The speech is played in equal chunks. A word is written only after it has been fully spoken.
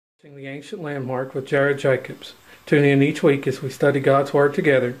The Ancient Landmark with Jarrod Jacobs. Tune in each week as we study God's Word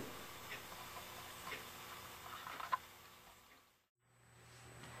together.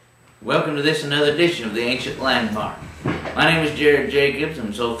 Welcome to this another edition of the Ancient Landmark. My name is Jarrod Jacobs.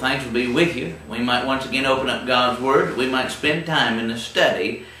 I'm so thankful to be with you. We might once again open up God's Word. We might spend time in the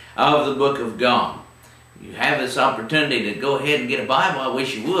study of the book of God. You have this opportunity to go ahead and get a Bible. I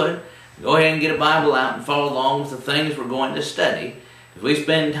wish you would. Go ahead and get a Bible out and follow along with the things we're going to study as we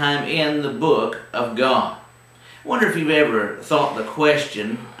spend time in the book of God. I wonder if you've ever thought the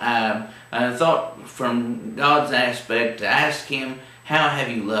question, thought from God's aspect, to ask Him, how have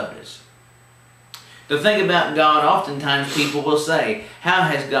you loved us? To think about God, oftentimes people will say, how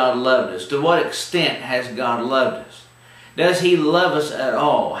has God loved us? To what extent has God loved us? Does He love us at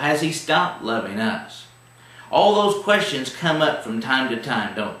all? Has He stopped loving us? All those questions come up from time to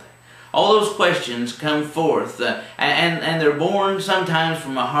time, don't they? All those questions come forth, and they're born sometimes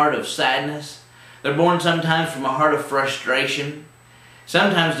from a heart of sadness. They're born sometimes from a heart of frustration.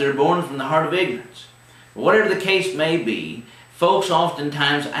 Sometimes they're born from the heart of ignorance. But whatever the case may be, folks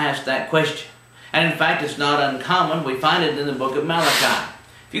oftentimes ask that question. And in fact, it's not uncommon. We find it in the book of Malachi.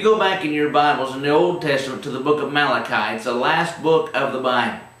 If you go back in your Bibles in the Old Testament to the book of Malachi, it's the last book of the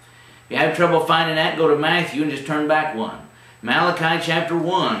Bible. If you have trouble finding that, go to Matthew and just turn back one. Malachi chapter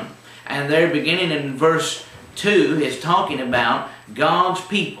 1. And there, beginning in verse 2, is talking about God's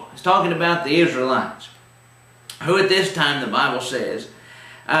people. It's talking about the Israelites, who at this time, the Bible says,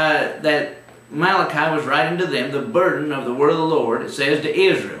 that Malachi was writing to them the burden of the word of the Lord. It says to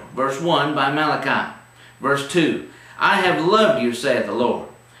Israel, verse 1 by Malachi. Verse 2, I have loved you, saith the Lord.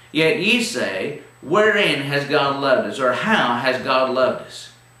 Yet ye say, wherein has God loved us? Or how has God loved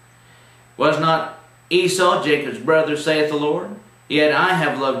us? Was not Esau Jacob's brother, saith the Lord? Yet I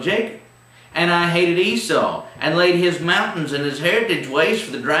have loved Jacob, and I hated Esau, and laid his mountains and his heritage waste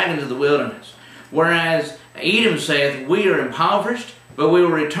for the dragons of the wilderness. Whereas Edom saith, we are impoverished, but we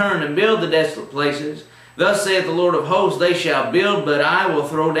will return and build the desolate places. Thus saith the Lord of hosts, they shall build, but I will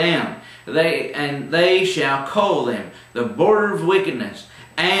throw down. They shall call them the border of wickedness,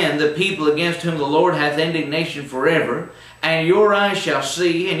 and the people against whom the Lord hath indignation forever. And your eyes shall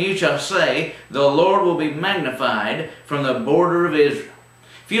see, and you shall say, the Lord will be magnified from the border of Israel.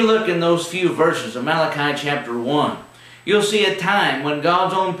 If you look in those few verses of Malachi chapter 1, you'll see a time when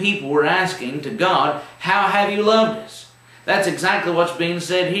God's own people were asking to God, how have you loved us? That's exactly what's being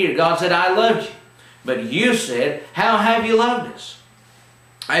said here. God said, I loved you. But you said, how have you loved us?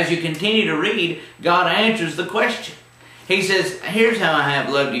 As you continue to read, God answers the question. He says, here's how I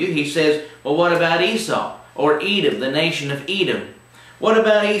have loved you. He says, well, what about Esau? Or Edom, the nation of Edom. What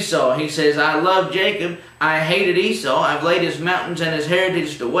about Esau? He says, I loved Jacob, I hated Esau, I've laid his mountains and his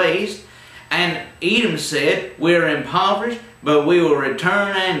heritage to waste. And Edom said, we are impoverished, but we will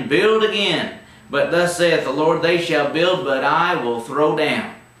return and build again. But thus saith the Lord, they shall build, but I will throw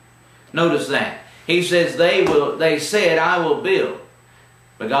down. Notice that. He says, they said, I will build.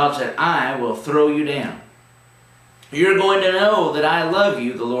 But God said, I will throw you down. You're going to know that I love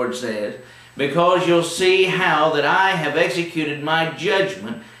you, the Lord says, because you'll see how that I have executed my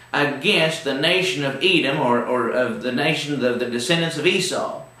judgment against the nation of Edom, or of the nation of the descendants of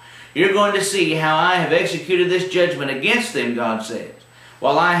Esau. You're going to see how I have executed this judgment against them, God says,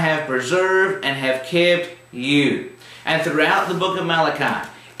 while I have preserved and have kept you. And throughout the book of Malachi,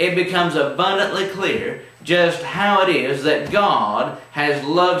 it becomes abundantly clear just how it is that God has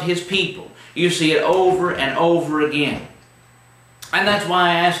loved His people. You see it over and over again. And that's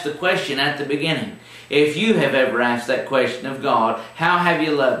why I asked the question at the beginning. If you have ever asked that question of God, how have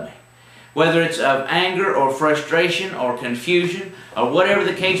you loved me? Whether it's of anger or frustration or confusion or whatever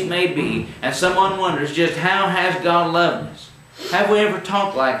the case may be, and someone wonders just how has God loved us? Have we ever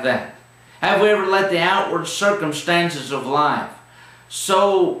talked like that? Have we ever let the outward circumstances of life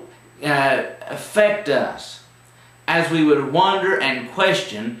so affect us as we would wonder and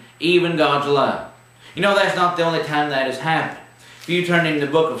question even God's love? You know, that's not the only time that has happened. If you turn in the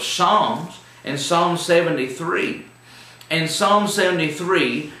book of Psalms, in Psalm 73, in Psalm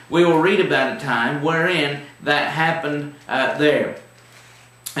 73, we will read about a time wherein that happened there.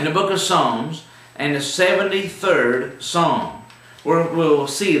 In the book of Psalms, in the 73rd Psalm, we'll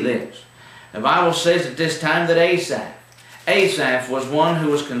see this. The Bible says at this time that Asaph was one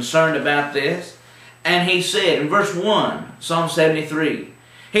who was concerned about this, and he said, in verse 1, Psalm 73,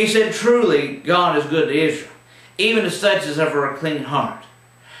 he said, truly God is good to Israel, even to such as have a clean heart.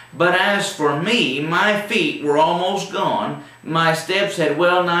 But as for me, my feet were almost gone, my steps had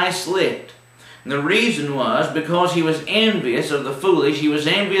well nigh slipped. And the reason was because he was envious of the foolish, he was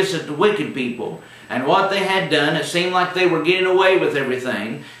envious of the wicked people, and what they had done. It seemed like they were getting away with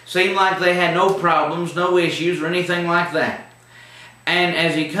everything. Seemed like they had no problems, no issues, or anything like that. And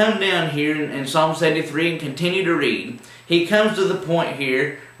as he comes down here in Psalm 73 and continue to read, he comes to the point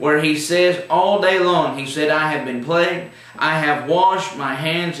here where he says all day long, he said, I have been plagued, I have washed my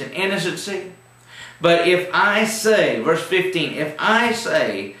hands in innocency. But if I say, verse 15, if I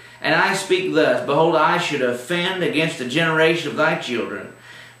say, and I speak thus, behold, I should offend against the generation of thy children.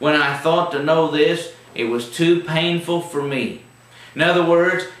 When I thought to know this, it was too painful for me. In other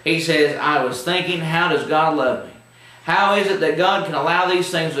words, he says, I was thinking, how does God love me? How is it that God can allow these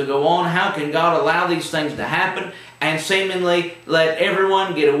things to go on? How can God allow these things to happen and seemingly let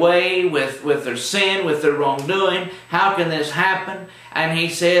everyone get away with their sin, with their wrongdoing? How can this happen? And he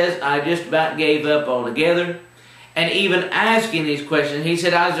says, I just about gave up altogether. And even asking these questions, he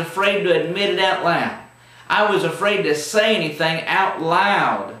said, I was afraid to admit it out loud. I was afraid to say anything out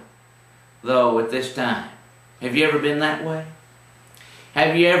loud, though, at this time. Have you ever been that way?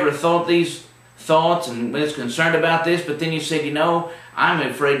 Have you ever thought these thoughts and was concerned about this, but then you said, you know, I'm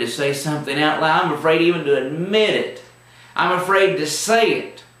afraid to say something out loud. I'm afraid even to admit it. I'm afraid to say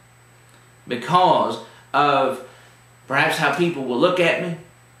it because of perhaps how people will look at me,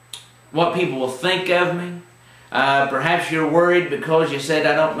 what people will think of me. Perhaps you're worried because you said,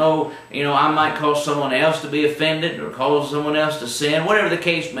 I don't know, I might cause someone else to be offended or cause someone else to sin, whatever the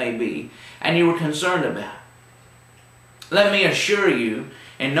case may be, and you were concerned about it. Let me assure you,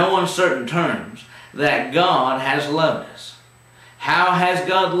 in no uncertain terms, that God has loved us. How has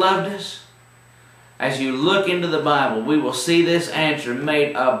God loved us? As you look into the Bible, we will see this answer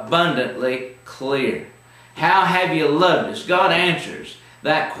made abundantly clear. How have you loved us? God answers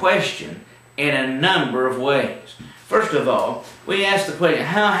that question in a number of ways. First of all, we ask the question,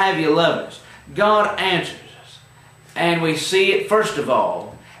 how have you loved us? God answers us. And we see it, first of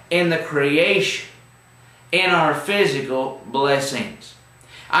all, in the creation, in our physical blessings.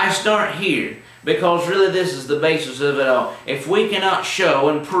 I start here because really this is the basis of it all. If we cannot show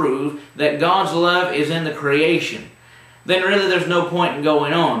and prove that God's love is in the creation, then really there's no point in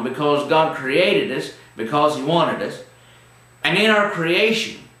going on, because God created us because He wanted us. And in our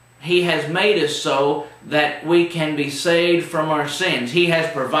creation, He has made us so that we can be saved from our sins. He has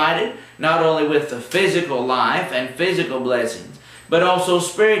provided not only with the physical life and physical blessings, but also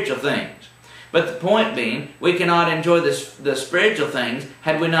spiritual things. But the point being, we cannot enjoy the spiritual things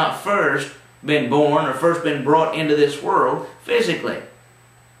had we not first been born or first been brought into this world physically.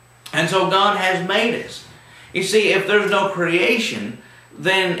 And so God has made us. You see, if there's no creation,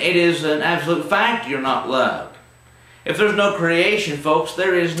 then it is an absolute fact you're not loved. If there's no creation, folks,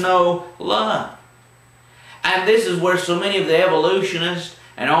 there is no love. And this is where so many of the evolutionists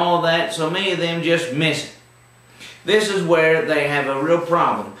and all of that, so many of them just miss it. This is where they have a real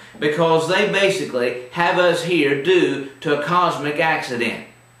problem, because they basically have us here due to a cosmic accident.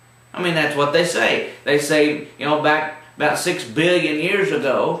 I mean, that's what they say. They say, back about 6 billion years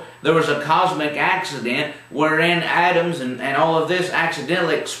ago, there was a cosmic accident wherein atoms and all of this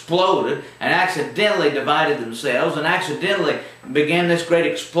accidentally exploded and accidentally divided themselves and accidentally began this great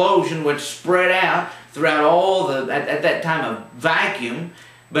explosion which spread out throughout all at that time, a vacuum,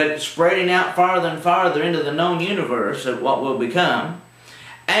 but spreading out farther and farther into the known universe of what will become.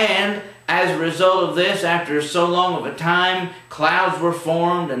 And as a result of this, after so long of a time, clouds were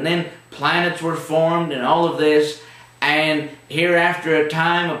formed, and then planets were formed, and all of this. And here after a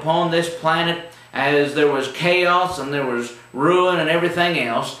time upon this planet, as there was chaos and there was ruin and everything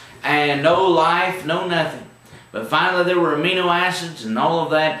else, and no life, no nothing. But finally there were amino acids and all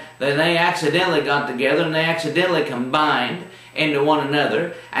of that, then they accidentally got together and they accidentally combined into one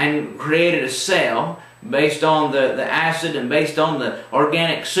another and created a cell based on the acid and based on the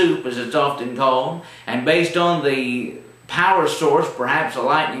organic soup, as it's often called, and based on the power source, perhaps a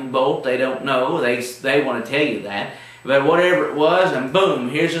lightning bolt, they don't know, they want to tell you that, but whatever it was, and boom,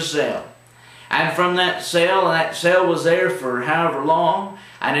 here's a cell. And from that cell was there for however long,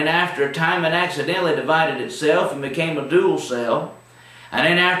 and then after a time it accidentally divided itself and became a dual cell. And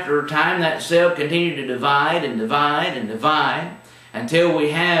then after a time that cell continued to divide and divide and divide until we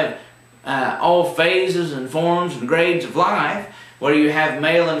have all phases and forms and grades of life, where you have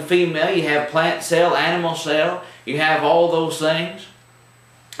male and female, you have plant cell, animal cell, you have all those things.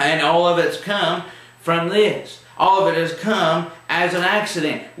 And all of it's come from this. All of it has come as an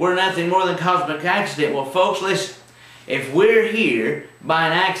accident. We're nothing more than cosmic accident. Well, folks, listen. If we're here by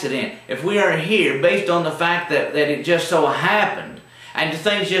an accident, if we are here based on the fact that it just so happened, and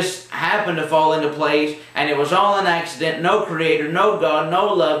things just happened to fall into place, and it was all an accident, no creator, no God,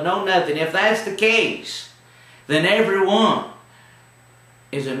 no love, no nothing. If that's the case, then everyone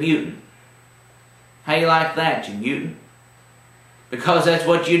is a mutant. How you like that, you mutant? Because that's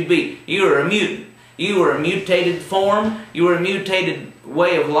what you'd be. You are a mutant. You were a mutated form. You were a mutated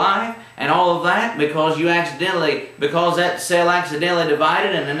way of life, and all of that because that cell accidentally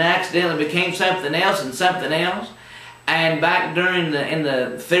divided and then accidentally became something else and something else. And back in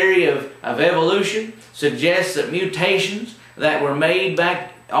the theory of evolution suggests that mutations that were made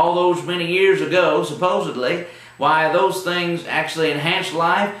back all those many years ago, supposedly, why those things actually enhanced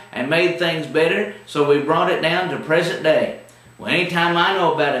life and made things better, so we brought it down to present day. Well, anytime I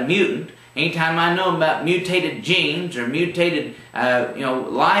know about a mutant, anytime I know about mutated genes or mutated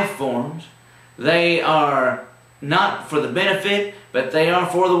life forms, they are not for the benefit, but they are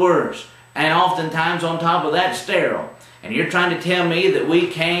for the worse. And oftentimes on top of that, sterile. And you're trying to tell me that we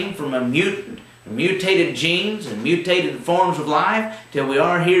came from a mutant, mutated genes and mutated forms of life till we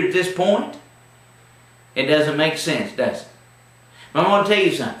are here at this point? It doesn't make sense, does it? But I want to tell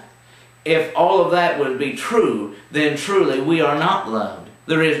you something. If all of that would be true, then truly we are not loved.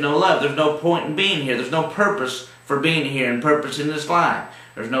 There is no love. There's no point in being here. There's no purpose for being here and purpose in this life.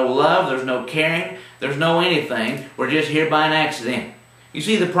 There's no love. There's no caring. There's no anything. We're just here by an accident. You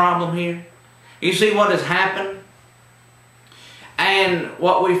see the problem here? You see what has happened? And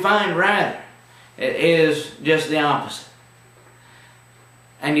what we find rather is just the opposite.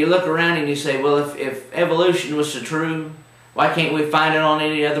 And you look around and you say, well, if evolution was so true, why can't we find it on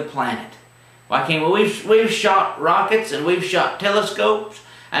any other planet? Why can't we? We've shot rockets and we've shot telescopes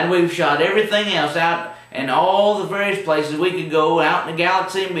and we've shot everything else out in all the various places we could go out in the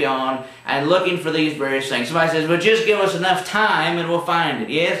galaxy and beyond and looking for these various things. Somebody says, well, just give us enough time and we'll find it.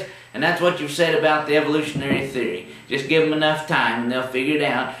 Yes? And that's what you've said about the evolutionary theory. Just give them enough time and they'll figure it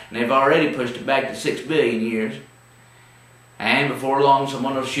out. And they've already pushed it back to 6 billion years. And before long,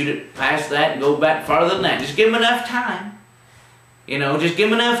 someone will shoot it past that and go back farther than that. Just give them enough time. You know, just give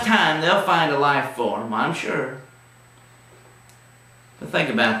them enough time, they'll find a life form, I'm sure. But think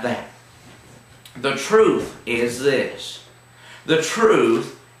about that. The truth is this. The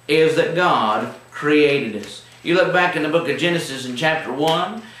truth is that God created us. You look back in the book of Genesis in chapter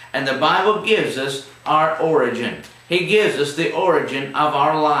 1, and the Bible gives us our origin. He gives us the origin of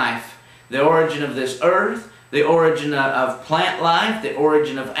our life. The origin of this earth, the origin of plant life, the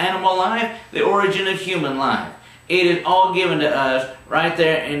origin of animal life, the origin of human life. It is all given to us right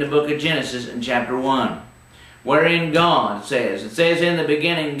there in the book of Genesis in chapter 1. Wherein God says, it says, in the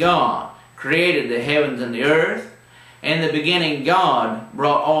beginning God created the heavens and the earth. In the beginning God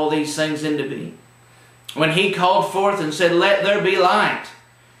brought all these things into being. When He called forth and said, let there be light,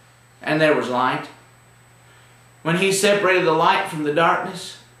 and there was light. When He separated the light from the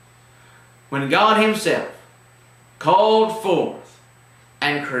darkness, when God Himself called forth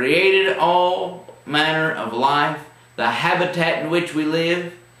and created all manner of life, the habitat in which we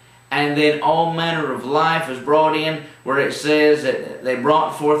live, and then all manner of life is brought in, where it says that they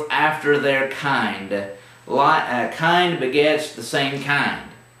brought forth after their kind. Kind begets the same kind.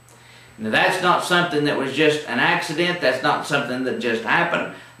 Now that's not something that was just an accident. That's not something that just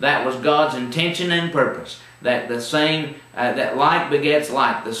happened. That was God's intention and purpose. That the same, that like begets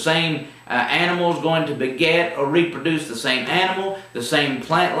like. The same animal is going to beget or reproduce the same animal. The same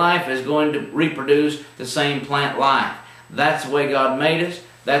plant life is going to reproduce the same plant life. That's the way God made us.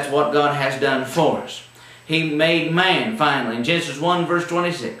 That's what God has done for us. He made man finally. In Genesis 1 verse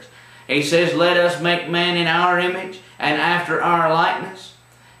 26. He says, let us make man in our image and after our likeness.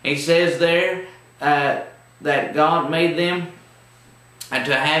 He says there that God made them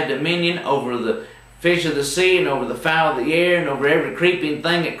to have dominion over the fish of the sea and over the fowl of the air and over every creeping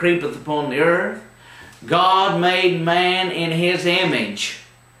thing that creepeth upon the earth. God made man in His image.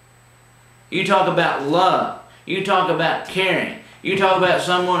 You talk about love. You talk about caring. You talk about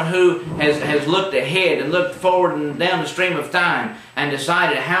someone who has looked ahead and looked forward and down the stream of time and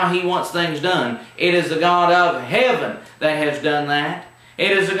decided how He wants things done. It is the God of heaven that has done that.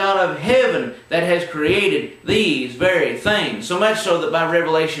 It is the God of heaven that has created these very things. So much so that by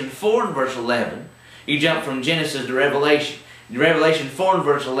Revelation 4 and verse 11, you jump from Genesis to Revelation. Revelation 4 and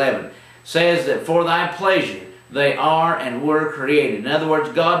verse 11 says that for Thy pleasure they are and were created. In other words,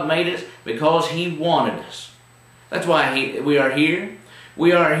 God made us because He wanted us. That's why we are here.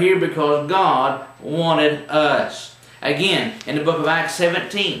 We are here because God wanted us. Again, in the book of Acts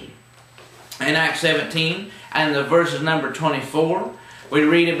 17. In Acts 17 and the verses number 24, we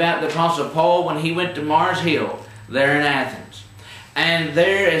read about the Apostle Paul when he went to Mars Hill there in Athens. And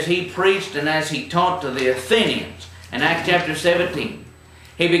there as he preached and as he taught to the Athenians in Acts chapter 17,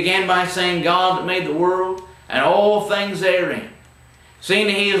 he began by saying, God that made the world and all things therein, seeing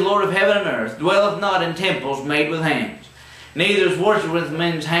that He is Lord of heaven and earth, dwelleth not in temples made with hands. neither is worshipped with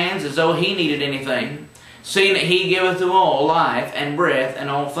men's hands as though he needed anything, seeing that he giveth to all life and breath and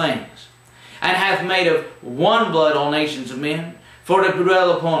all things, and hath made of one blood all nations of men, for to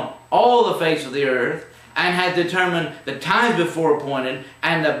dwell upon all the face of the earth, and hath determined the times before appointed,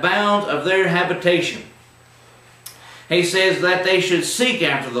 and the bounds of their habitation. He says that they should seek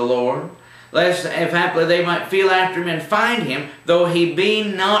after the Lord, lest if haply they might feel after him and find him, though he be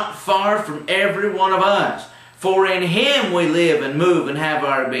not far from every one of us. For in him we live and move and have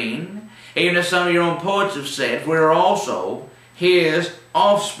our being, even as some of your own poets have said, we are also his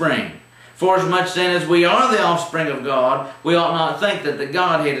offspring. Forasmuch then as we are the offspring of God, we ought not think that the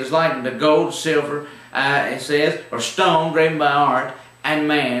Godhead is likened to gold, silver, it says, or stone graven by art, and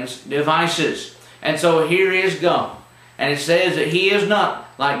man's devices. And so here is God. And it says that he is not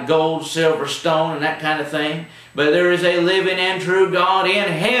like gold, silver, stone, and that kind of thing, but there is a living and true God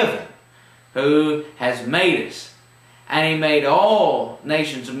in heaven who has made us. And he made all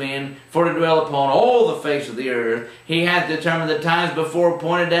nations of men for to dwell upon all the face of the earth. He hath determined the times before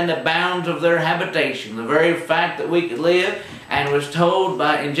appointed and the bounds of their habitation. The very fact that we could live, and was told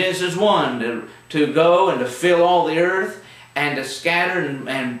in Genesis 1 to go and to fill all the earth and to scatter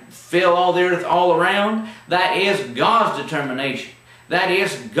and fill all the earth all around, that is God's determination. That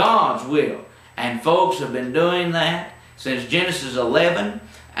is God's will. And folks have been doing that since Genesis 11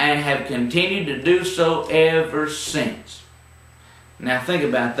 and have continued to do so ever since. Now think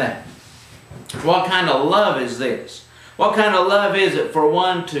about that. What kind of love is this? What kind of love is it for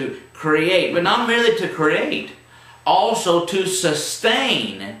one to create, but not merely to create, also to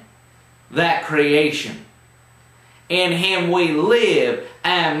sustain that creation? In him we live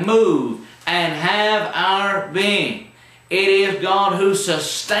and move and have our being. It is God who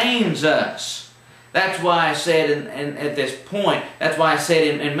sustains us. That's why I said at this point, that's why I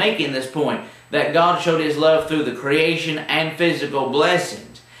said in making this point, that God showed his love through the creation and physical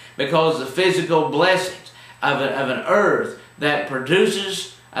blessings. Because the physical blessings of an earth that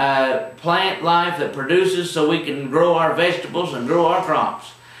produces plant life, that produces so we can grow our vegetables and grow our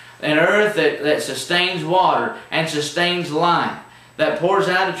crops. An earth that sustains water and sustains life, that pours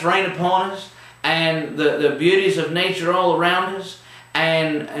out its rain upon us, and the beauties of nature all around us,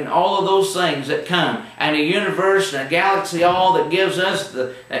 and all of those things that come, and a universe and a galaxy all that gives us,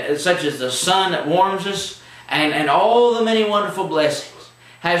 such as the sun that warms us, and all the many wonderful blessings,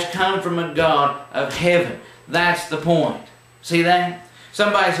 has come from a God of heaven. That's the point. See that?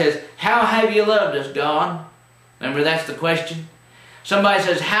 Somebody says, how have you loved us, God? Remember, that's the question. Somebody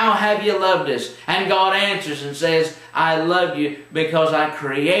says, how have you loved us? And God answers and says, I loved you because I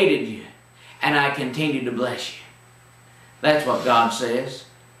created you, and I continue to bless you. That's what God says.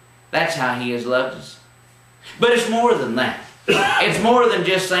 That's how he has loved us. But it's more than that. It's more than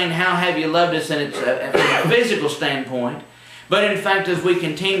just saying, how have you loved us, and it's from a physical standpoint. But in fact, as we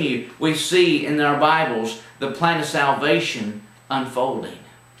continue, we see in our Bibles the plan of salvation unfolding.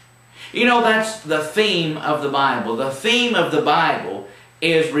 You know, that's the theme of the Bible. The theme of the Bible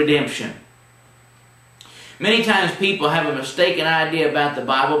is redemption. Many times people have a mistaken idea about the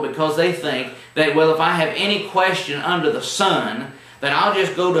Bible because they think that, well, if I have any question under the sun, then I'll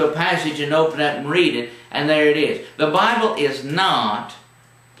just go to a passage and open it and read it, and there it is. The Bible is not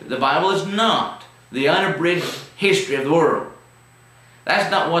the unabridged history of the world.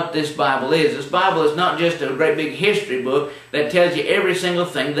 That's not what this Bible is. This Bible is not just a great big history book that tells you every single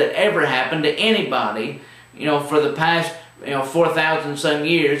thing that ever happened to anybody, you know, for the past, 4,000 some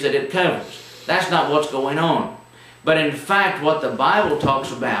years that it covers. That's not what's going on. But in fact, what the Bible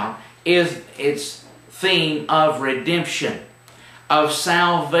talks about is its theme of redemption, of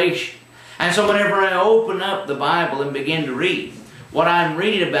salvation. And so whenever I open up the Bible and begin to read, what I'm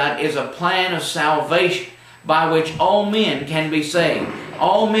reading about is a plan of salvation by which all men can be saved.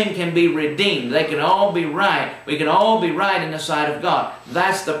 All men can be redeemed. They can all be right. We can all be right in the sight of God.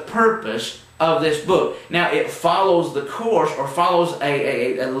 That's the purpose of this book. Now, it follows the course, or follows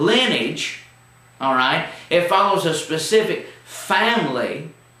a lineage, all right? It follows a specific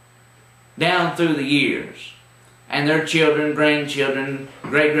family down through the years. And their children, grandchildren,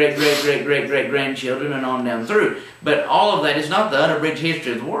 great-great-great-great-great-great-grandchildren, and on down through. But all of that is not the unabridged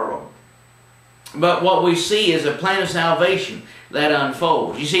history of the world. But what we see is a plan of salvation that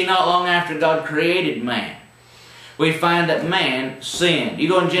unfolds. You see, not long after God created man, we find that man sinned. You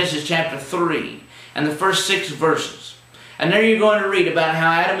go in Genesis chapter 3, and the first 6 verses. And there you're going to read about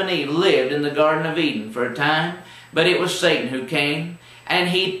how Adam and Eve lived in the Garden of Eden for a time. But it was Satan who came, and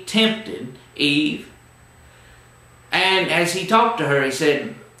he tempted Eve. And as he talked to her, he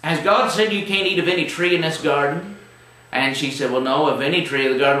said, has God said you can't eat of any tree in this garden? And she said, well, no, of any tree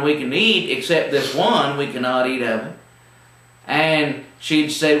of the garden we can eat, except this one we cannot eat of it. And she'd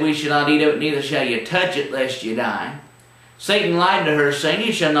said, we shall not eat of it, neither shall you touch it, lest you die. Satan lied to her, saying,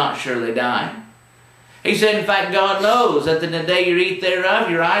 you shall not surely die. He said, in fact, God knows that in the day you eat thereof,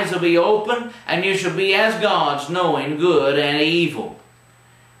 your eyes will be open, and you shall be as gods, knowing good and evil.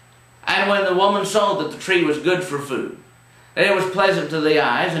 And when the woman saw that the tree was good for food, that it was pleasant to the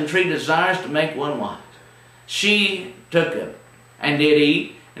eyes, and tree desires to make one wise, she took it, and did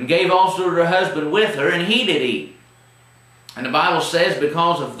eat, and gave also to her husband with her, and he did eat. And the Bible says,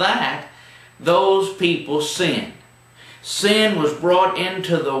 because of that, those people sinned. Sin was brought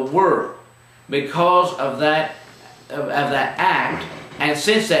into the world because of that act, and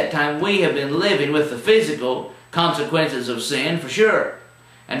since that time we have been living with the physical consequences of sin for sure,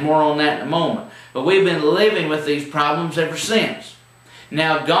 and more on that in a moment. But we've been living with these problems ever since.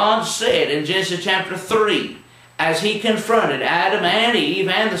 Now God said in Genesis chapter 3, as He confronted Adam and Eve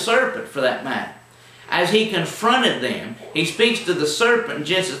and the serpent for that matter, as He confronted them, He speaks to the serpent in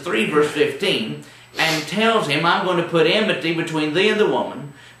Genesis 3 verse 15 and tells him, I'm going to put enmity between thee and the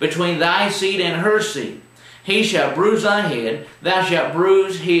woman, between thy seed and her seed. He shall bruise thy head, thou shalt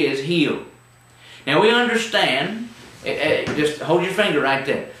bruise his heel. Now we understand, just hold your finger right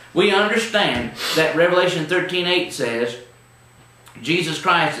there. We understand that Revelation 13:8 says, Jesus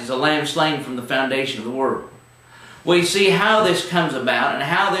Christ is a lamb slain from the foundation of the world. We see how this comes about and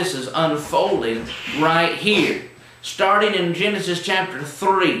how this is unfolding right here. Starting in Genesis chapter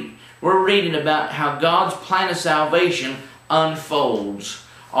 3, we're reading about how God's plan of salvation unfolds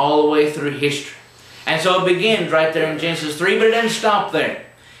all the way through history. And so it begins right there in Genesis 3, but it doesn't stop there.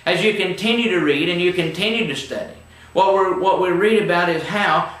 As you continue to read and you continue to study, what we read about is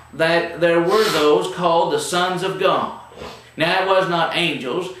how that there were those called the sons of God. Now it was not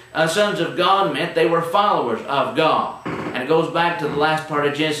angels. Sons of God meant they were followers of God. And it goes back to the last part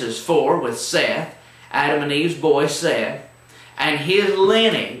of Genesis 4 with Seth, Adam and Eve's boy Seth, and his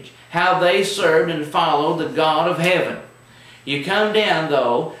lineage, how they served and followed the God of heaven. You come down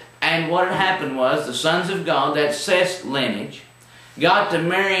though, and what had happened was the sons of God, that Seth's lineage, got to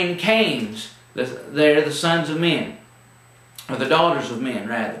marrying Cain's, they're the sons of men, or the daughters of men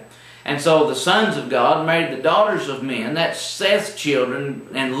rather. And so the sons of God married the daughters of men, that's Seth's children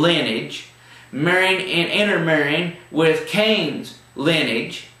and lineage, marrying and intermarrying with Cain's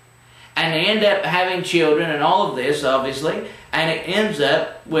lineage, and they end up having children and all of this obviously, and it ends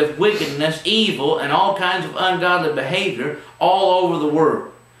up with wickedness, evil, and all kinds of ungodly behavior all over the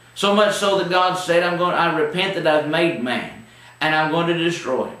world. So much so that God said, I repent that I've made man, and I'm going to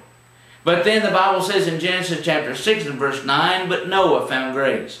destroy him. But then the Bible says in Genesis chapter 6 and verse 9, but Noah found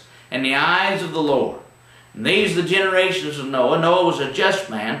grace in the eyes of the Lord. And these are the generations of Noah. Noah was a just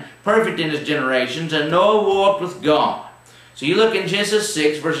man, perfect in his generations, and Noah walked with God. So you look in Genesis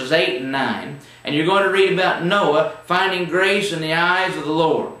 6 verses 8 and 9, and you're going to read about Noah finding grace in the eyes of the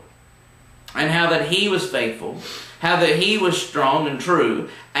Lord, and how that he was faithful, how that he was strong and true,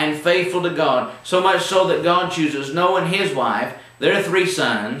 and faithful to God, so much so that God chooses Noah and his wife, their 3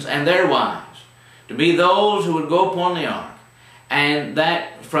 sons, and their wives, to be those who would go upon the ark. And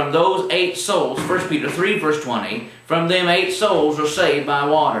that from those 8 souls, 1 Peter 3 verse 20, from them 8 souls are saved by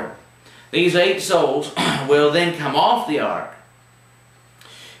water. These 8 souls will then come off the ark.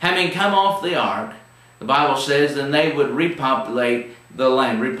 Having come off the ark, the Bible says, then they would repopulate the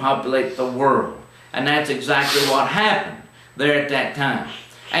land, repopulate the world. And that's exactly what happened there at that time.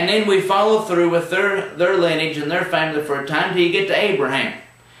 And then we follow through with their lineage and their family for a time till you get to Abraham.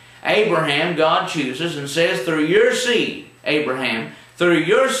 Abraham, God chooses and says, through your seed, Abraham, through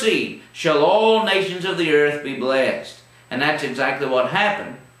your seed shall all nations of the earth be blessed. And that's exactly what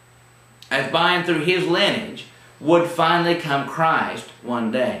happened, as by and through his lineage would finally come Christ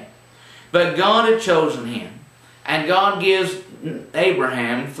one day. But God had chosen him, and God gives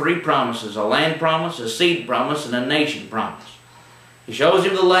Abraham 3 promises, a land promise, a seed promise, and a nation promise. He shows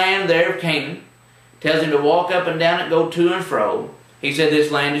him the land there of Canaan, tells him to walk up and down it, go to and fro. He said,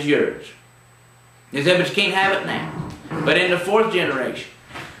 this land is yours. He said, but you can't have it now. But in the 4th generation,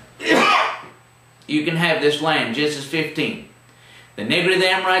 you can have this land, Genesis 15. The iniquity of the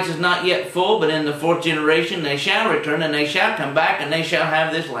Amorites is not yet full, but in the 4th generation they shall return, and they shall come back, and they shall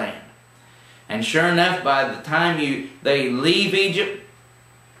have this land. And sure enough, by the time they leave Egypt,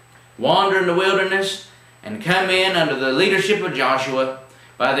 wander in the wilderness, and come in under the leadership of Joshua,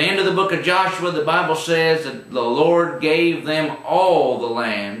 by the end of the book of Joshua, the Bible says that the Lord gave them all the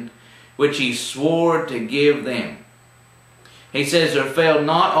land which He swore to give them. He says there failed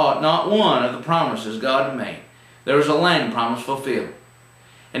not one of the promises God had made. There was a land promise fulfilled.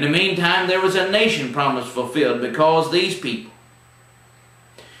 In the meantime, there was a nation promise fulfilled, because these people,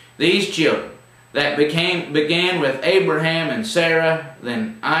 these children, that began with Abraham and Sarah,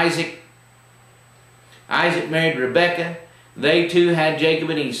 then Isaac. Isaac married Rebekah. They too had Jacob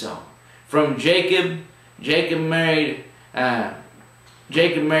and Esau. From Jacob married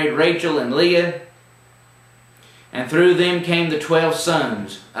Rachel and Leah. And through them came the 12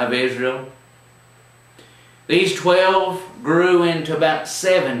 sons of Israel. These 12 grew into about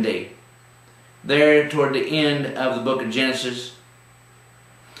 70 there toward the end of the book of Genesis.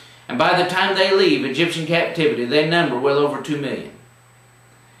 And by the time they leave Egyptian captivity, they number well over 2 million.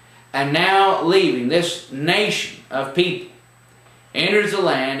 And now leaving, this nation of people enters the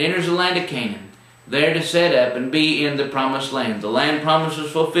land of Canaan, there to set up and be in the promised land. The land promise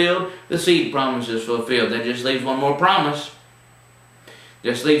is fulfilled, the seed promise is fulfilled. That just leaves one more promise.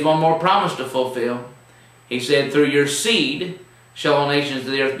 Just leaves one more promise to fulfill. He said, through your seed shall all nations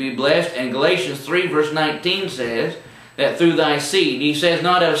of the earth be blessed. And Galatians 3 verse 19 says that through thy seed, he says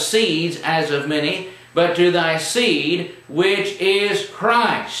not of seeds as of many, but to thy seed which is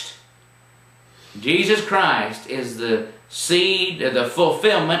Christ. Jesus Christ is the seed, the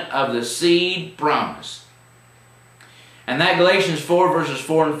fulfillment of the seed promise. And that Galatians 4 verses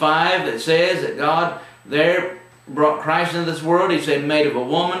 4 and 5 that says that God there brought Christ into this world. He said made of a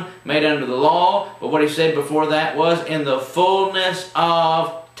woman, made under the law. But what he said before that was in the fullness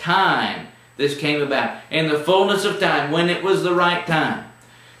of time this came about. In the fullness of time, when it was the right time.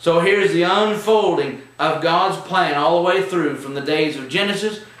 So here's the unfolding of God's plan all the way through from the days of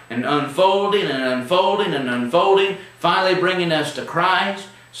Genesis, and unfolding and unfolding and unfolding, finally bringing us to Christ,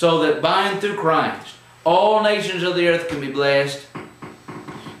 so that by and through Christ, all nations of the earth can be blessed,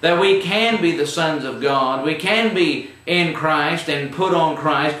 that we can be the sons of God, we can be in Christ and put on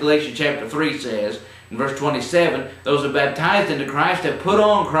Christ. Galatians chapter 3 says, in verse 27, those who are baptized into Christ have put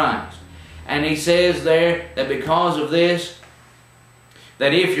on Christ. And he says there that because of this,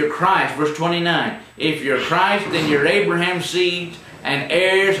 that if you're Christ, verse 29, if you're Christ, then you're Abraham's seed, and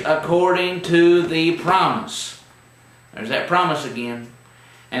heirs according to the promise. There's that promise again.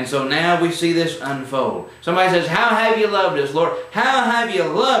 And so now we see this unfold. Somebody says, how have you loved us, Lord? How have you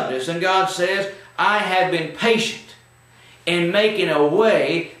loved us? And God says, I have been patient in making a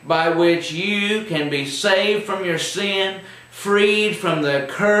way by which you can be saved from your sin, freed from the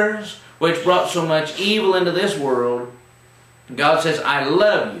curse which brought so much evil into this world. God says, I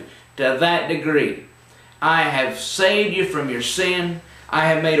love you to that degree. I have saved you from your sin. I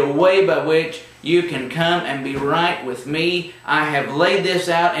have made a way by which you can come and be right with me. I have laid this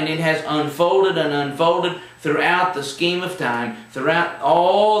out, and it has unfolded and unfolded throughout the scheme of time, throughout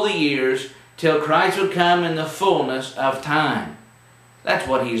all the years, till Christ would come in the fullness of time. That's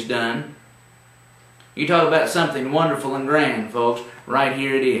what He's done. You talk about something wonderful and grand, folks. Right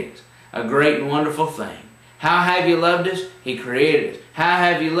here it is. A great and wonderful thing. How have you loved us? He created us. How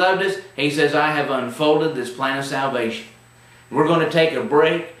have you loved us? He says, I have unfolded this plan of salvation. We're going to take a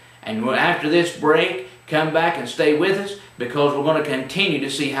break, and after this break, come back and stay with us, because we're going to continue to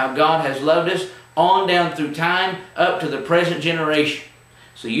see how God has loved us on down through time up to the present generation.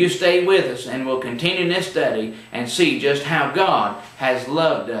 So you stay with us, and we'll continue this study and see just how God has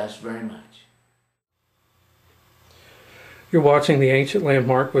loved us very much. You're watching The Ancient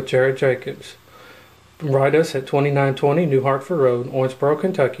Landmark with Jarrod Jacobs. Write us at 2920 New Hartford Road, Owensboro,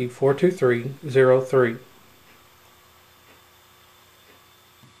 Kentucky 42303.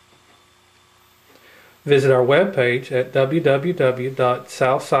 Visit our webpage at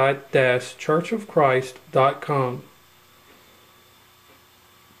www.southside-churchofchrist.com.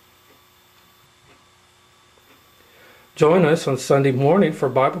 Join us on Sunday morning for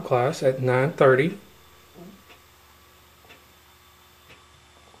Bible class at 9:30.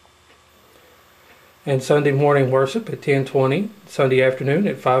 And Sunday morning worship at 10:20, Sunday afternoon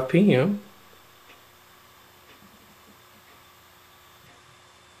at 5 p.m.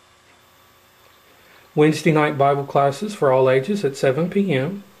 Wednesday night Bible classes for all ages at 7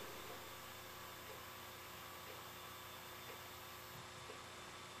 p.m.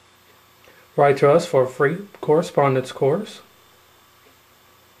 Write to us for a free correspondence course.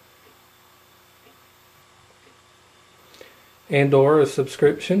 And or a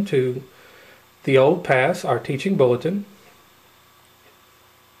subscription to The Old Pass, our teaching bulletin.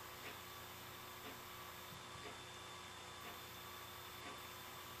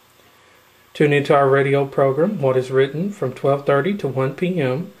 Tune into our radio program, What is Written, from 12:30 to 1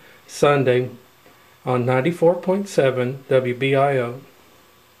 p.m. Sunday on 94.7 WBIO.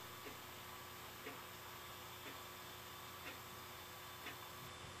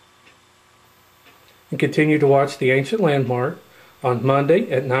 And continue to watch The Ancient Landmark on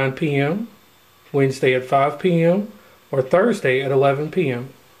Monday at 9 p.m., Wednesday at 5 p.m., or Thursday at 11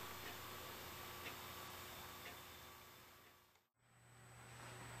 p.m.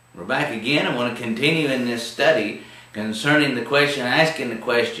 back again. I want to continue in this study concerning the question, asking the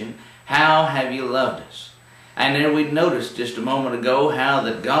question, how have you loved us? And there we noticed just a moment ago how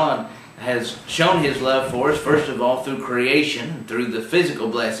that God has shown His love for us, first of all through creation, through the physical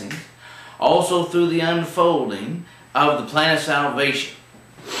blessings, also through the unfolding of the plan of salvation.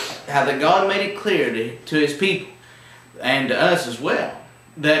 How that God made it clear to His people, and to us as well,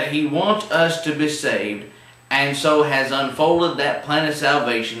 that He wants us to be saved, and so has unfolded that plan of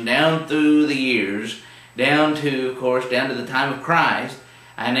salvation down through the years, down to, of course, down to the time of Christ.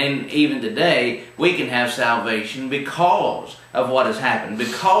 And then even today, we can have salvation because of what has happened.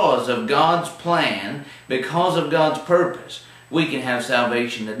 Because of God's plan, because of God's purpose, we can have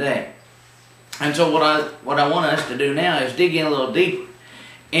salvation today. And so what I want us to do now is dig in a little deeper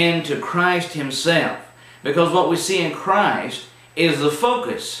into Christ Himself. Because what we see in Christ is the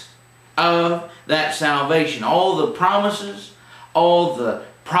focus of that salvation. All the promises, all the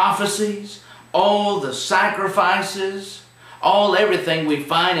prophecies, all the sacrifices, everything we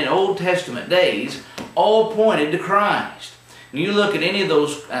find in Old Testament days, all pointed to Christ. And you look at any of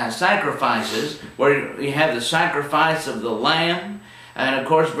those sacrifices, where you have the sacrifice of the lamb, and of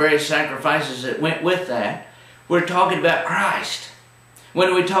course various sacrifices that went with that, we're talking about Christ.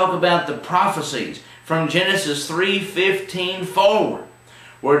 When we talk about the prophecies from Genesis 3:15 forward,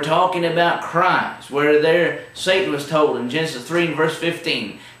 we're talking about Christ, where there Satan was told in Genesis 3 and verse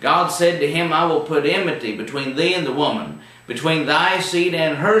 15, God said to him, I will put enmity between thee and the woman, between thy seed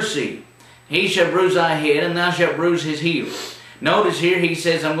and her seed. He shall bruise thy head, and thou shalt bruise his heel. Notice here he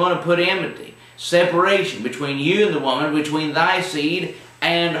says, I'm going to put enmity, separation between you and the woman, between thy seed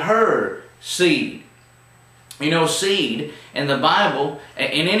and her seed. You know, seed in the Bible,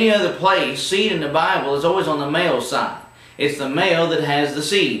 in any other place, seed in the Bible is always on the male side. It's the male that has the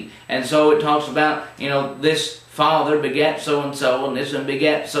seed. And so it talks about, you know, this father begat so-and-so, and this one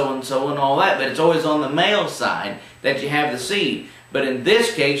begat so-and-so, and all that. But it's always on the male side that you have the seed. But in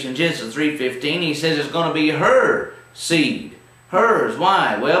this case, in Genesis 3:15, he says it's going to be her seed. Hers.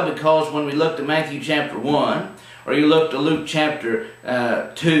 Why? Well, because when we look to Matthew chapter 1, or you look to Luke chapter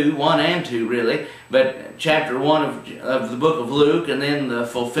 2, 1 and 2 really, but chapter 1 of the book of Luke, and then the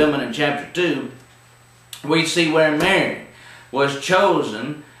fulfillment in chapter 2, we see where Mary was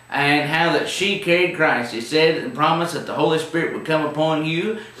chosen and how that she carried Christ. He said and promised that the Holy Spirit would come upon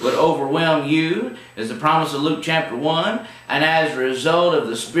you, would overwhelm you, is the promise of Luke chapter 1, and as a result of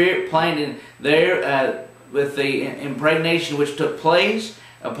the Spirit planted there with the impregnation which took place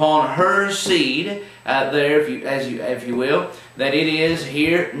upon her seed, there, if you will, that it is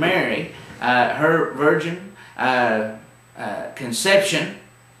here Mary, her virgin conception,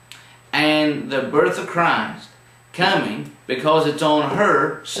 and the birth of Christ coming because it's on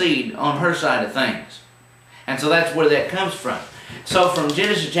her seed, on her side of things. And so that's where that comes from. So from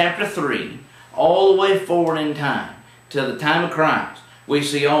Genesis chapter 3 all the way forward in time to the time of Christ, we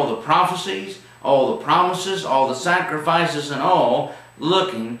see all the prophecies, all the promises, all the sacrifices, and all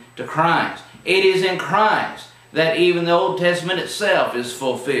looking to Christ. It is in Christ that even the Old Testament itself is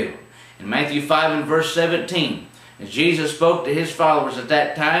fulfilled. In Matthew 5 and verse 17, as Jesus spoke to His followers at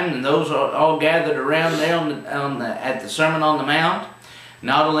that time, and those all gathered around there at the Sermon on the Mount,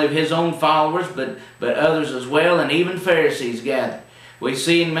 not only of His own followers, but others as well, and even Pharisees gathered. We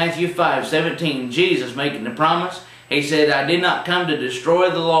see in Matthew 5:17, Jesus making the promise. He said, I did not come to destroy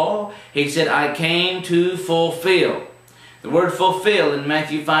the law. He said, I came to fulfill. The word fulfill in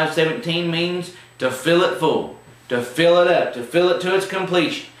Matthew 5:17 means to fill it full, to fill it up, to fill it to its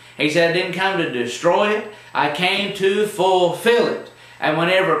completion. He said, I didn't come to destroy it. I came to fulfill it. And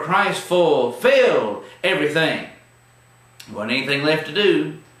whenever Christ fulfilled everything, there wasn't anything left to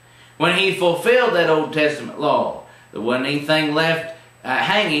do. When He fulfilled that Old Testament law, there wasn't anything left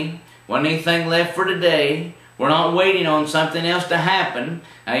hanging, wasn't anything left for today. We're not waiting on something else to happen.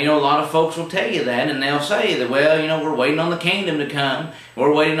 You know, a lot of folks will tell you that, and they'll say that, well, you know, we're waiting on the kingdom to come.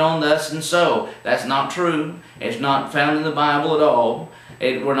 We're waiting on thus and so. That's not true. It's not found in the Bible at all.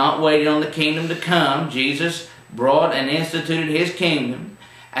 We're not waiting on the kingdom to come. Jesus brought and instituted His kingdom,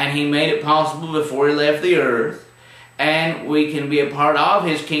 and He made it possible before He left the earth. And we can be a part of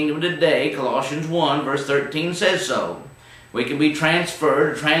His kingdom today. Colossians 1 verse 13 says so. We can be transferred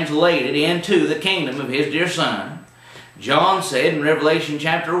or translated into the kingdom of His dear Son. John said in Revelation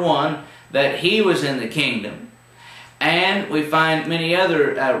chapter 1 that He was in the kingdom. And we find many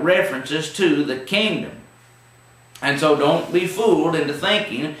other references to the kingdom. And so don't be fooled into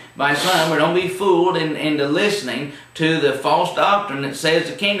thinking by some, or don't be fooled into listening to the false doctrine that says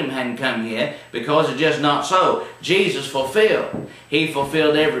the kingdom hadn't come yet, because it's just not so. Jesus fulfilled. He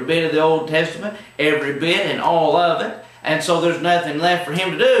fulfilled every bit of the Old Testament, every bit and all of it. And so there's nothing left for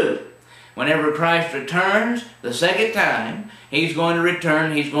him to do. Whenever Christ returns the second time, he's going to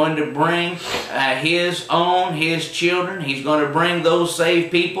return. He's going to bring his own, his children. He's going to bring those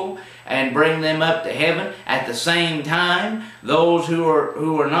saved people and bring them up to heaven. At the same time, those who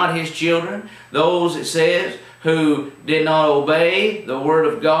are not his children, those, it says, who did not obey the word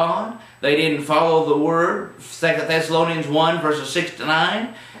of God, they didn't follow the word, 2 Thessalonians 1, verses 6 to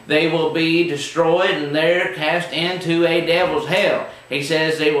 9, they will be destroyed and they're cast into a devil's hell. He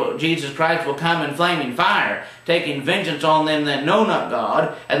says Jesus Christ will come in flaming fire, taking vengeance on them that know not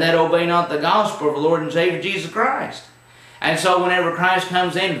God, and that obey not the gospel of the Lord and Savior Jesus Christ. And so whenever Christ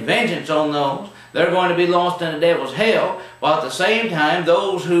comes in vengeance on those, they're going to be lost in the devil's hell, while at the same time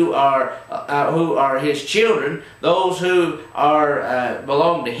those who are his children, those who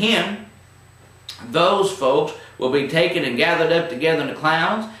belong to him, those folks will be taken and gathered up together in the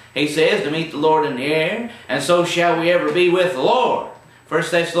clouds, he says, to meet the Lord in the air, and so shall we ever be with the Lord. 1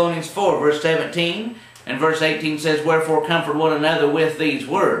 Thessalonians 4, verse 17, and verse 18 says, wherefore comfort one another with these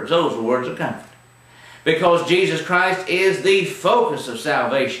words. Those are words of comfort. Because Jesus Christ is the focus of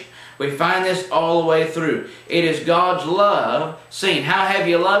salvation. We find this all the way through. It is God's love seen. How have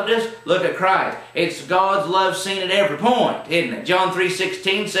you loved us? Look at Christ. It's God's love seen at every point, isn't it? John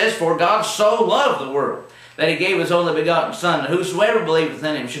 3:16 says, for God so loved the world, that he gave his only begotten Son, that whosoever believeth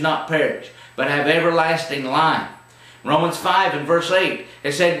in him should not perish, but have everlasting life. Romans 5 and verse 8,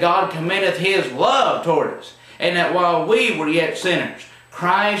 it said, God commendeth his love toward us, and that while we were yet sinners,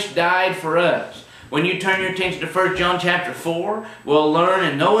 Christ died for us. When you turn your attention to 1 John chapter 4, we'll learn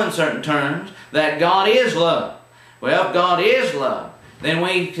in no uncertain terms that God is love. Well, if God is love, then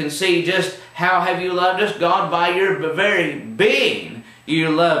we can see just how have you loved us? God, by your very being, you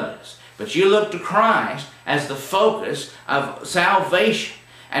loved us. But you look to Christ as the focus of salvation.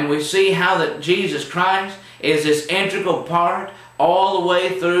 And we see how that Jesus Christ is this integral part all the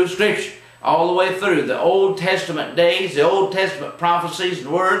way through Scripture. All the way through the Old Testament days, the Old Testament prophecies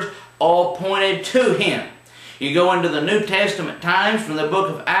and words, all pointed to him. You go into the New Testament times from the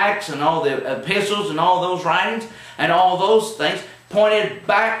book of Acts and all the epistles and all those writings, and all those things pointed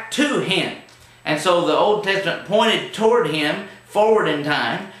back to him. And so the Old Testament pointed toward him forward in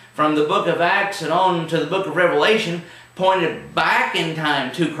time. From the book of Acts and on to the book of Revelation, pointed back in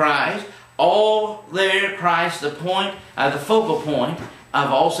time to Christ. All there, Christ, the focal point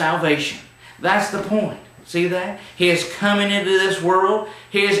of all salvation. That's the point. See that? His coming into this world,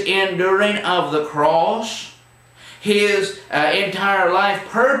 his enduring of the cross, his entire life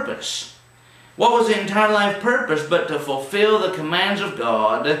purpose. What was the entire life purpose but to fulfill the commands of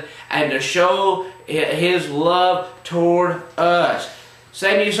God and to show his love toward us?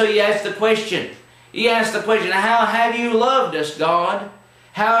 Satan, so you ask the question. You ask the question, how have you loved us, God?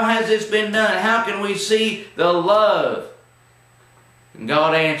 How has this been done? How can we see the love? And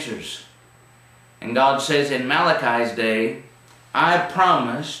God answers. And God says in Malachi's day, I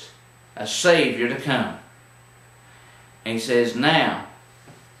promised a Savior to come. And he says, now,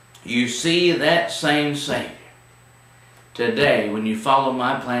 you see that same Savior today when you follow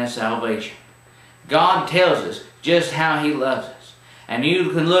my plan of salvation. God tells us just how he loves us. And you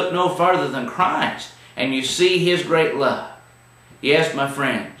can look no farther than Christ, and you see his great love. Yes, my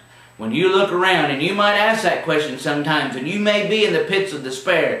friend. When you look around, and you might ask that question sometimes, and you may be in the pits of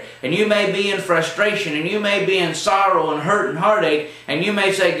despair, and you may be in frustration, and you may be in sorrow and hurt and heartache, and you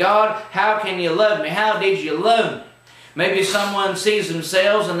may say, God, how can you love me? How did you love me? Maybe someone sees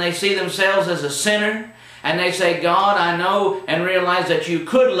themselves, and they see themselves as a sinner, and they say, God, I know and realize that you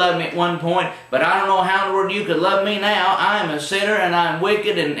could love me at one point, but I don't know how in the world you could love me now. I am a sinner, and I'm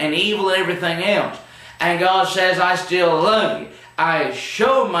wicked and evil and everything else. And God says, I still love you. I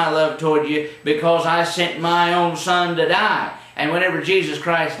showed my love toward you because I sent my own Son to die. And whenever Jesus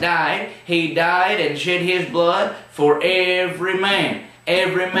Christ died, he died and shed his blood for every man,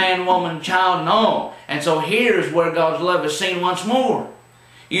 woman, child, and all. And so here's where God's love is seen once more.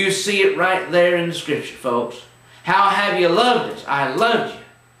 You see it right there in the Scripture, folks. How have you loved us? I loved you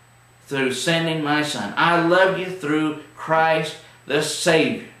through sending my Son. I loved you through Christ the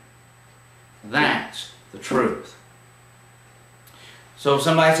Savior. That's the truth. So if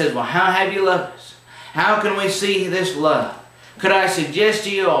somebody says, well, how have you loved us? How can we see this love? Could I suggest to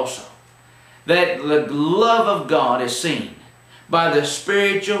you also that the love of God is seen by the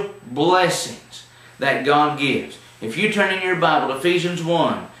spiritual blessings that God gives? If you turn in your Bible to Ephesians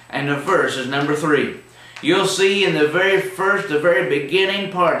 1 and the verse is number 3, you'll see in the very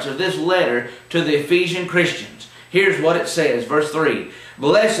beginning parts of this letter to the Ephesian Christians. Here's what it says, verse 3.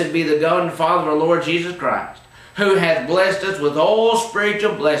 Blessed be the God and Father of our Lord Jesus Christ, who hath blessed us with all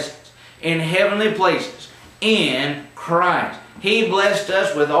spiritual blessings in heavenly places in Christ. He blessed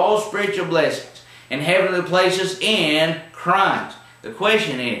us with all spiritual blessings in heavenly places in Christ. The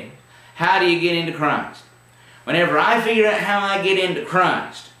question is, how do you get into Christ? Whenever I figure out how I get into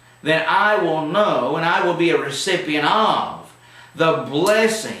Christ, then I will know and I will be a recipient of the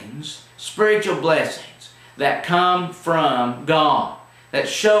blessings, spiritual blessings, that come from God, that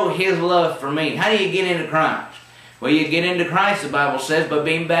show His love for me. How do you get into Christ? Well, you get into Christ, the Bible says, by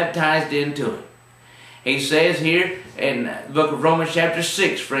being baptized into Him. He says here in the book of Romans chapter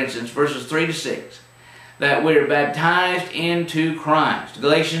 6, for instance, verses 3 to 6, that we're baptized into Christ.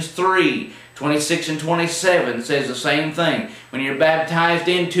 Galatians 3, 26 and 27 says the same thing. When you're baptized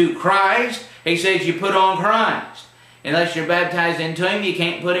into Christ, he says you put on Christ. Unless you're baptized into Him, you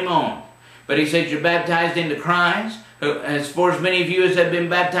can't put Him on. But he says you're baptized into Christ. As far as many of you as have been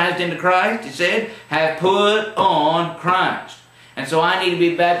baptized into Christ, he said, have put on Christ. And so I need to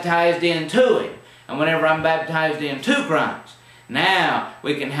be baptized into Him. And whenever I'm baptized into Christ, now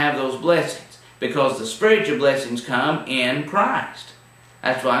we can have those blessings, because the spiritual blessings come in Christ.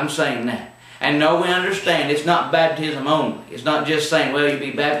 That's why I'm saying that. And no, we understand it's not baptism only. It's not just saying, well, you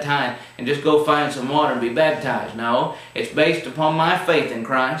be baptized and just go find some water and be baptized. No, it's based upon my faith in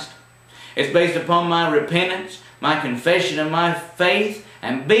Christ. It's based upon my repentance, my confession of my faith,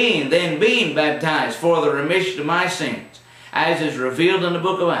 and being baptized for the remission of my sins, as is revealed in the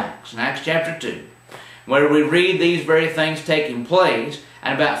book of Acts, in Acts chapter 2, where we read these very things taking place,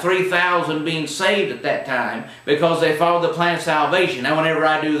 and about 3,000 being saved at that time because they followed the plan of salvation. Now, whenever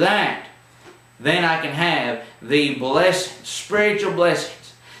I do that, then I can have the blessings, spiritual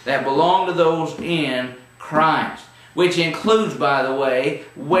blessings, that belong to those in Christ, which includes, by the way,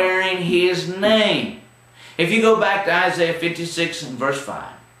 wearing His name. If you go back to Isaiah 56 and verse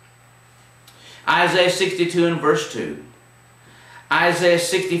 5, Isaiah 62 and verse 2, Isaiah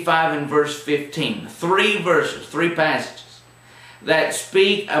 65 and verse 15, 3 verses, 3 passages that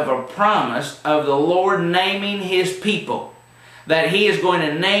speak of a promise of the Lord naming His people, that He is going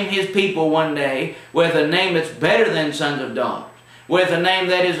to name His people one day with a name that's better than sons of daughters, with a name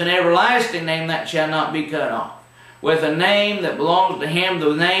that is an everlasting name that shall not be cut off, with a name that belongs to Him,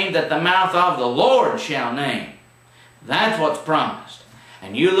 the name that the mouth of the Lord shall name. That's what's promised.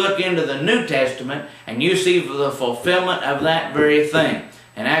 And you look into the New Testament and you see the fulfillment of that very thing.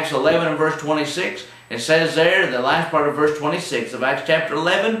 In Acts 11 and verse 26, it says there, the last part of verse 26 of Acts chapter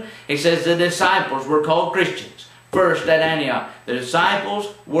 11, it says the disciples were called Christians. First at Antioch, the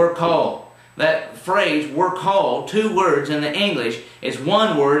disciples were called. That phrase, were called, 2 words in the English, is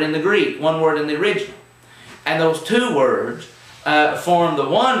 1 word in the Greek, 1 word in the original. And those 2 words form the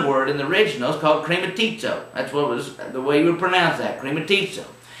 1 word in the original. It's called crematizo. That's what was the way you would pronounce that, crematizo.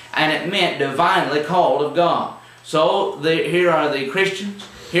 And it meant divinely called of God. So here are the Christians,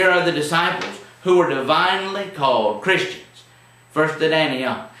 here are the disciples who were divinely called Christians. First at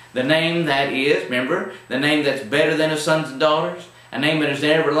Antioch, the name that is, remember, the name that's better than His sons and daughters, a name that is an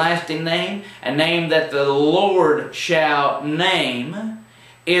everlasting name, a name that the Lord shall name,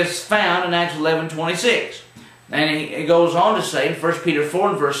 is found in Acts 11:26. And he goes on to say, 1 Peter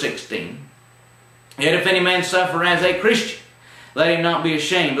 4 and verse 16, yet if any man suffer as a Christian, let him not be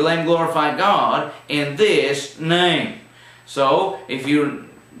ashamed, but let him glorify God in this name. So, if you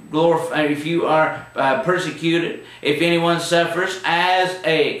are persecuted, if anyone suffers as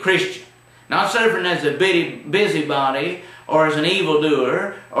a Christian, not suffering as a busybody, or as an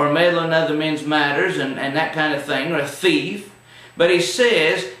evildoer, or meddling in other men's matters, and that kind of thing, or a thief, but he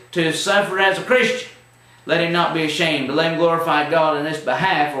says to suffer as a Christian, let him not be ashamed, but let him glorify God in this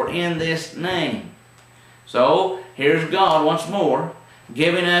behalf, or in this name. So, here's God once more,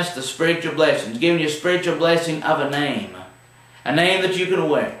 giving us the spiritual blessings, giving you a spiritual blessing of a name that you can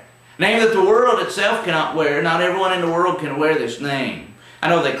wear, a name that the world itself cannot wear. Not everyone in the world can wear this name. I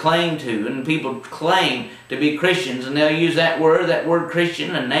know they claim to, and people claim to be Christians, and they'll use that word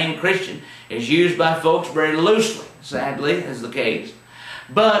Christian, and name Christian is used by folks very loosely, sadly, is the case.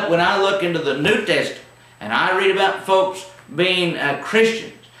 But when I look into the New Testament, and I read about folks being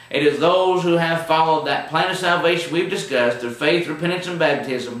Christians, it is those who have followed that plan of salvation we've discussed through faith, repentance, and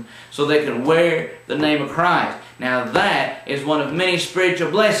baptism, so they can wear the name of Christ. Now that is one of many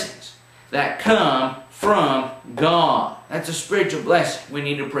spiritual blessings that come from God. That's a spiritual blessing we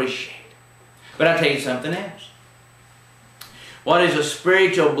need to appreciate. But I'll tell you something else. What is a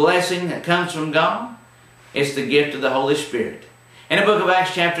spiritual blessing that comes from God? It's the gift of the Holy Spirit. In the book of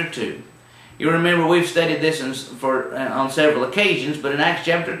Acts chapter 2, you remember we've studied this on several occasions, but in Acts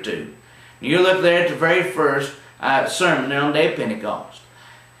chapter 2, you look there at the very first sermon on the day of Pentecost.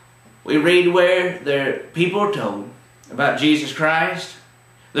 We read where the people are told about Jesus Christ,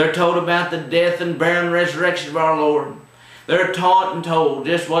 They're told about the death and burial and resurrection of our Lord. They're taught and told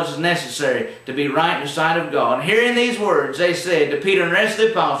just what is necessary to be right in the sight of God. And hearing these words, they said to Peter and the rest of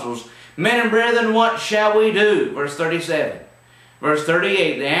the apostles, "Men and brethren, what shall we do?" Verse 37. Verse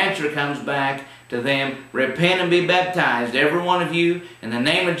 38, the answer comes back to them, "Repent and be baptized, every one of you, in the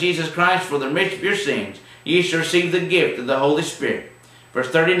name of Jesus Christ for the remission of your sins. Ye shall receive the gift of the Holy Spirit." Verse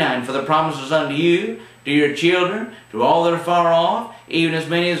 39, "For the promises unto you, to your children, to all that are far off, even as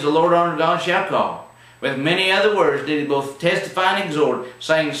many as the Lord our God shall call." With many other words did he both testify and exhort,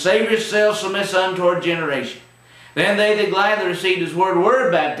 saying, "Save yourselves from this untoward generation." Then they that gladly received his word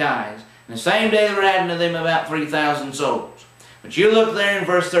were baptized, and the same day there were added to them about 3,000 souls. But you look there in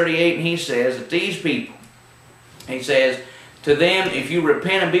verse 38, and he says that these people, he says, to them, "If you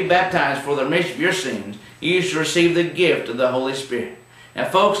repent and be baptized for the remission of your sins, you shall receive the gift of the Holy Spirit." Now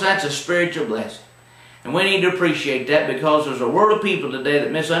folks, that's a spiritual blessing. And we need to appreciate that, because there's a world of people today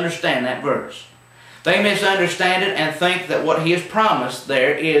that misunderstand that verse. They misunderstand it and think that what he has promised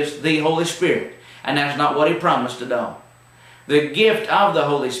there is the Holy Spirit. And that's not what he promised at all. The gift of the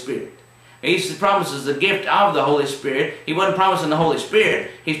Holy Spirit. He promises the gift of the Holy Spirit. He wasn't promising the Holy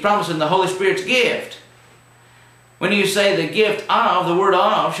Spirit. He's promising the Holy Spirit's gift. When you say the gift of, the word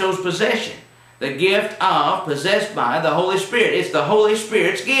of shows possession. The gift of, possessed by the Holy Spirit. It's the Holy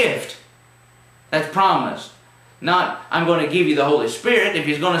Spirit's gift. That's promised. Not, "I'm going to give you the Holy Spirit." If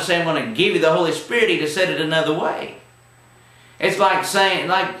he's going to say, "I'm going to give you the Holy Spirit," he'd have said it another way. It's like saying,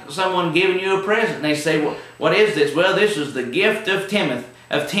 like someone giving you a present, and they say, "Well, what is this?" "Well, this is the gift of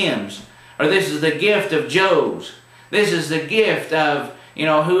Tim's. Or this is the gift of Joe's. This is the gift of,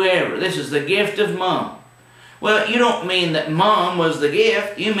 whoever. This is the gift of Mom." Well, you don't mean that Mom was the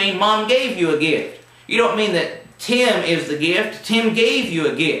gift. You mean Mom gave you a gift. You don't mean that Tim is the gift. Tim gave you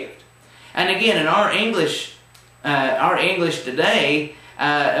a gift. And again, in our English today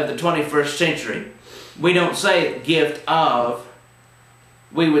of the 21st century, we don't say gift of.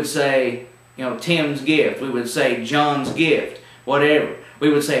 We would say, Tim's gift. We would say John's gift. Whatever. We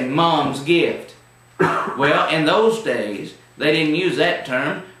would say Mom's gift. Well, in those days, they didn't use that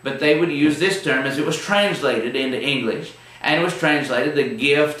term, but they would use this term as it was translated into English, and it was translated the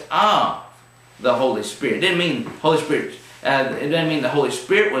gift of the Holy Spirit. It didn't mean Holy Spirit. It didn't mean the Holy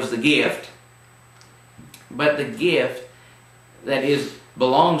Spirit was the gift, but the gift that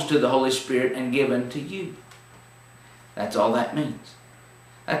belongs to the Holy Spirit and given to you. That's all that means.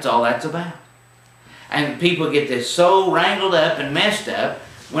 That's all that's about. And people get this so wrangled up and messed up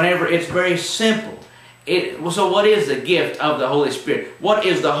whenever it's very simple. So what is the gift of the Holy Spirit? What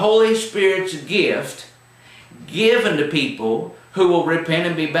is the Holy Spirit's gift given to people who will repent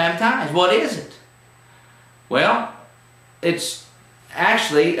and be baptized? What is it? Well, it's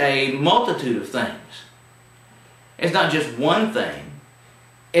actually a multitude of things. It's not just one thing.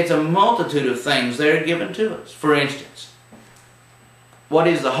 It's a multitude of things that are given to us. For instance, what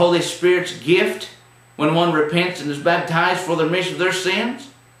is the Holy Spirit's gift when one repents and is baptized for the remission of their sins?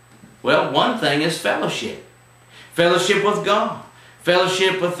 Well, one thing is fellowship. Fellowship with God.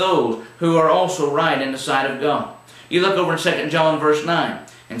 Fellowship with those who are also right in the sight of God. You look over in 2 John verse 9.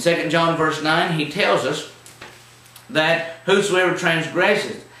 In 2 John verse 9, he tells us that whosoever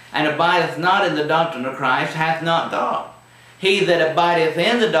transgresseth and abideth not in the doctrine of Christ hath not God. He that abideth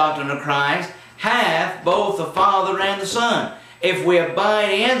in the doctrine of Christ hath both the Father and the Son. If we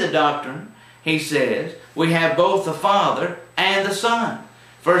abide in the doctrine, he says, we have both the Father and the Son.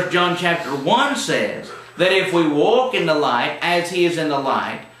 1 John chapter 1 says that if we walk in the light as he is in the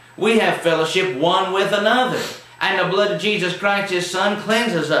light, we have fellowship one with another. And the blood of Jesus Christ, his Son,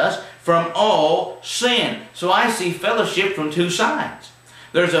 cleanses us from all sin. So I see fellowship from two sides.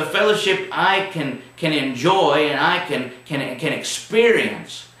 There's a fellowship I can enjoy and I can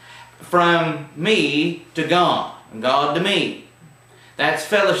experience from me to God, and God to me. That's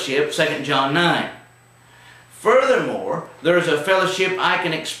fellowship, 2 John 9. Furthermore, there's a fellowship I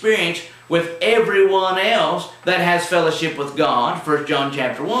can experience with everyone else that has fellowship with God, 1 John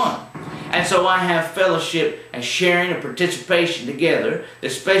chapter 1. And so I have fellowship and sharing and participation together,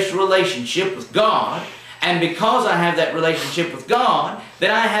 this special relationship with God. And because I have that relationship with God,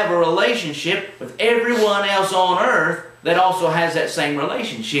 then I have a relationship with everyone else on earth that also has that same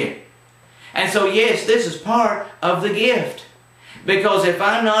relationship. And so yes, this is part of the gift. Because if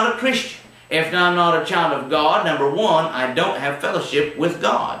I'm not a Christian, if I'm not a child of God, number one, I don't have fellowship with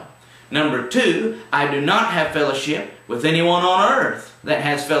God. Number two, I do not have fellowship with anyone on earth that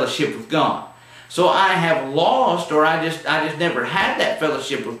has fellowship with God. So I have lost, or I just never had that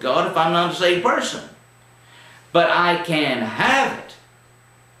fellowship with God if I'm not a saved person. But I can have it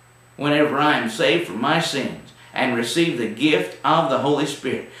whenever I am saved from my sins. and receive the gift of the Holy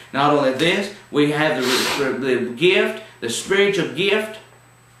Spirit. Not only this, we have the gift, the spiritual gift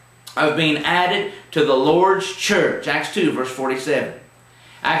of being added to the Lord's church. Acts 2 verse 47.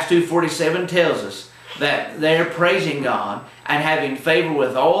 Acts 2:47 tells us that they're praising God and having favor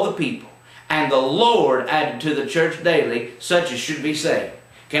with all the people, and the Lord added to the church daily such as should be saved.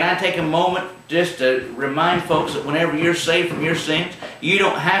 Can I take a moment just to remind folks that whenever you're saved from your sins, you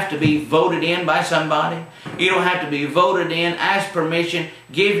don't have to be voted in by somebody. You don't have to be voted in, ask permission,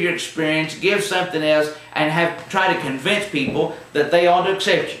 give your experience, give something else, and try to convince people that they ought to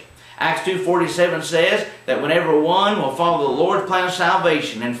accept you. Acts 2:47 says that whenever one will follow the Lord's plan of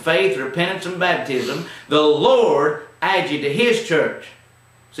salvation in faith, repentance, and baptism, the Lord adds you to His church.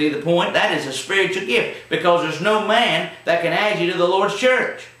 See the point? That is a spiritual gift, because there's no man that can add you to the Lord's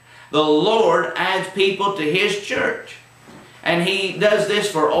church. The Lord adds people to His church. And He does this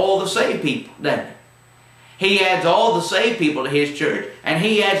for all the saved people, doesn't He? He adds all the saved people to His church, and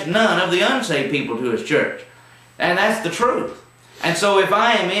He adds none of the unsaved people to His church. And that's the truth. And so if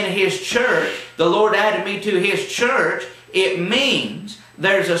I am in His church, the Lord added me to His church, it means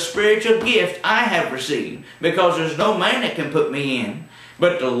there's a spiritual gift I have received, because there's no man that can put me in,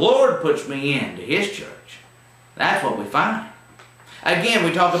 but the Lord puts me into His church. That's what we find. Again,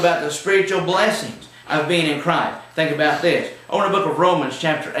 we talk about the spiritual blessings of being in Christ. Think about this. Over the book of Romans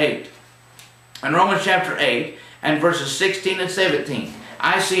chapter 8. In Romans chapter 8 and verses 16 and 17,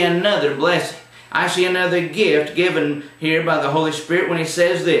 I see another blessing. I see another gift given here by the Holy Spirit when He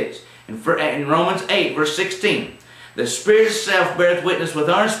says this. In Romans 8 verse 16, the Spirit itself beareth witness with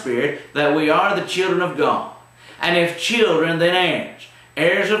our spirit that we are the children of God. And if children, then heirs.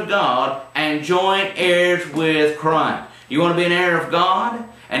 Heirs of God, and joint heirs with Christ. You want to be an heir of God?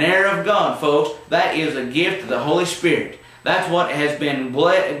 An heir of God, folks, that is a gift of the Holy Spirit. That's what has been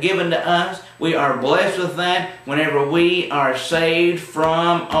given to us. We are blessed with that whenever we are saved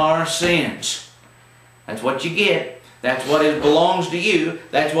from our sins. That's what you get. That's what belongs to you.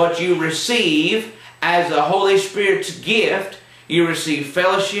 That's what you receive as the Holy Spirit's gift. You receive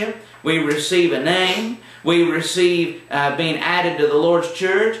fellowship. We receive a name. We receive being added to the Lord's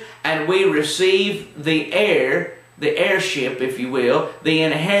church, and we receive the heirship, if you will, the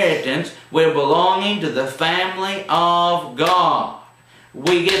inheritance. We're belonging to the family of God.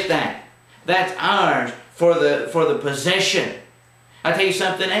 We get that. That's ours for the possession. I'll tell you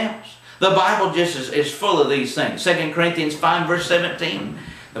something else. The Bible just is full of these things. 2 Corinthians 5 verse 17.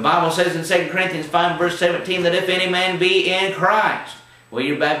 The Bible says in 2 Corinthians 5 verse 17 that if any man be in Christ, well,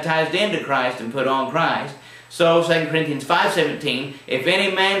 you're baptized into Christ and put on Christ. So 2 Corinthians 5:17, if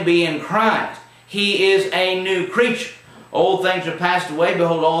any man be in Christ, he is a new creature. Old things are passed away,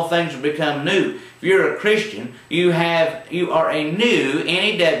 behold, all things are become new. If you're a Christian, you are a new,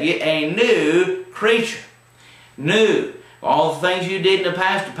 N-E-W, a new creature. New. All the things you did in the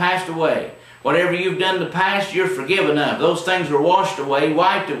past are passed away. Whatever you've done in the past, you're forgiven of. Those things are washed away,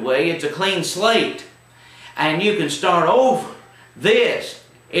 wiped away. It's a clean slate. And you can start over. This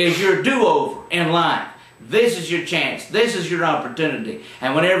is your do-over in life. This is your chance. This is your opportunity.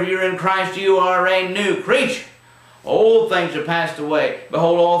 And whenever you're in Christ, you are a new creature. Old things are passed away.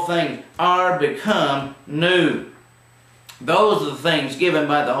 Behold, all things are become new. Those are the things given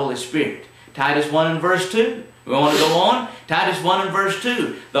by the Holy Spirit. Titus 1 and verse 2. We want to go on? Titus 1 and verse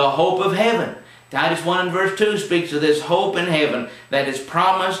 2. The hope of heaven. Titus 1 and verse 2 speaks of this hope in heaven that is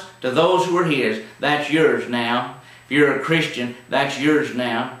promised to those who are His. That's yours now. If you're a Christian, that's yours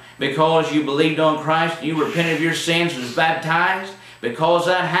now. Because you believed on Christ, you repented of your sins and was baptized. Because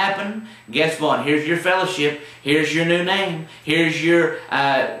that happened, guess what? Here's your fellowship. Here's your new name. Here's your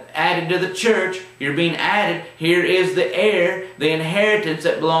added to the church. You're being added. Here is the heir, the inheritance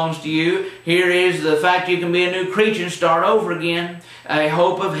that belongs to you. Here is the fact you can be a new creature and start over again. A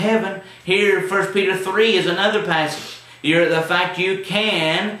hope of heaven. Here, 1 Peter 3 is another passage. The fact you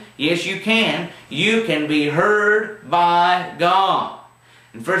can, yes you can be heard by God.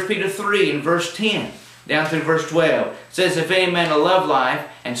 In 1 Peter 3 in verse 10, down through verse 12, it says, if any man will love life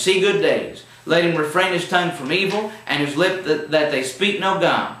and see good days, let him refrain his tongue from evil and his lip that they speak no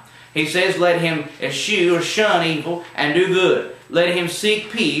guile. He says, let him eschew or shun evil and do good. Let him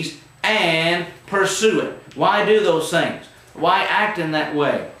seek peace and pursue it. Why do those things? Why act in that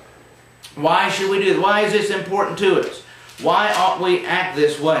way? Why should we do this? Why is this important to us? Why ought we act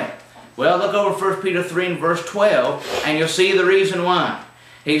this way? Well, look over 1 Peter 3 and verse 12, and you'll see the reason why.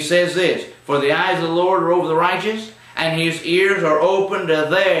 He says this, for the eyes of the Lord are over the righteous, and His ears are open to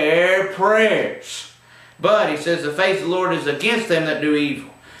their prayers. But, he says, the face of the Lord is against them that do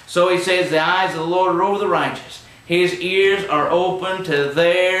evil. So he says, the eyes of the Lord are over the righteous. His ears are open to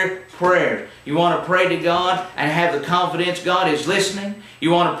their prayers. You want to pray to God and have the confidence God is listening.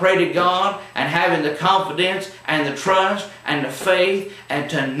 You want to pray to God and having the confidence and the trust and the faith and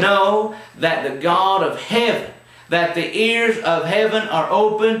to know that the God of heaven, that the ears of heaven are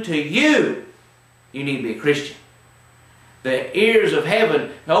open to you. You need to be a Christian. The ears of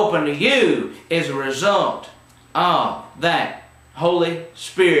heaven open to you is a result of that Holy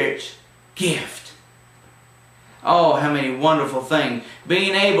Spirit's gift. Oh, how many wonderful things.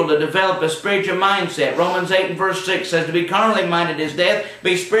 Being able to develop a spiritual mindset. Romans 8 and verse 6 says to be carnally minded is death,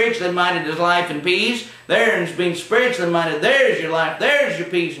 be spiritually minded is life and peace. There's being spiritually minded, there's your life, there's your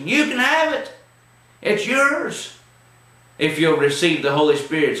peace, and you can have it. It's yours if you'll receive the Holy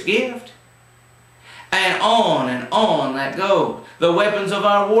Spirit's gift. And on that goes. The weapons of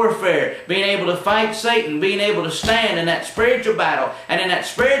our warfare, being able to fight Satan, being able to stand in that spiritual battle. And in that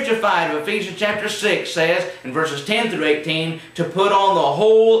spiritual fight of Ephesians chapter 6 says, in verses 10 through 18, to put on the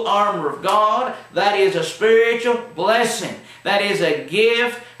whole armor of God. That is a spiritual blessing. That is a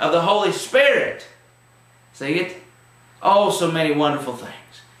gift of the Holy Spirit. See it? Oh, so many wonderful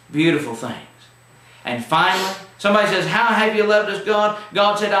things. Beautiful things. And finally, somebody says, how have you loved us, God?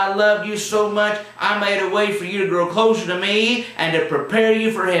 God said, I loved you so much, I made a way for you to grow closer to me and to prepare you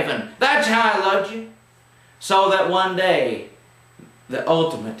for heaven. That's how I loved you. So that one day, the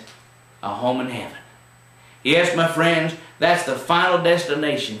ultimate, a home in heaven. Yes, my friends, that's the final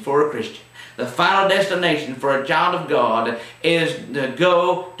destination for a Christian. The final destination for a child of God is to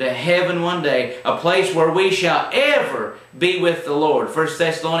go to heaven one day, a place where we shall ever be with the Lord. 1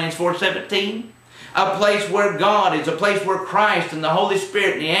 Thessalonians 4:17. A place where God is, a place where Christ and the Holy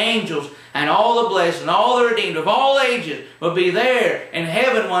Spirit and the angels and all the blessed and all the redeemed of all ages will be there in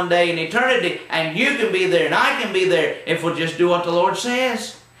heaven one day in eternity. And you can be there and I can be there if we'll just do what the Lord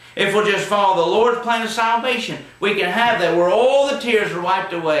says. If we'll just follow the Lord's plan of salvation, we can have that where all the tears are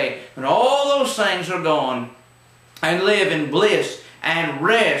wiped away and all those things are gone and live in bliss and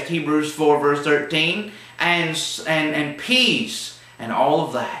rest, Hebrews 4 verse 13, and peace and all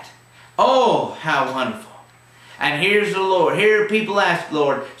of that. Oh, how wonderful. And here's the Lord. Here people ask the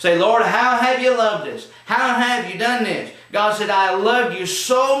Lord, say, Lord, how have you loved us? How have you done this? God said, I loved you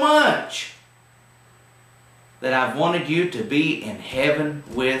so much that I've wanted you to be in heaven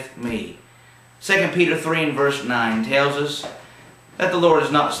with me. 2 Peter 3 and verse 9 tells us that the Lord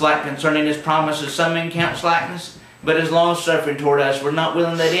is not slack concerning His promises. Some men count slackness, but is long-suffering toward us. We're not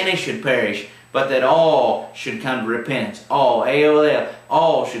willing that any should perish, but that all should come to repentance. All, A-O-L,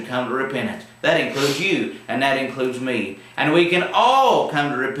 all should come to repentance. That includes you, and that includes me. And we can all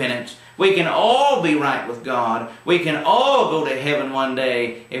come to repentance. We can all be right with God. We can all go to heaven one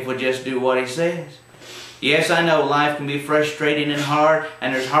day if we just do what He says. Yes, I know life can be frustrating and hard,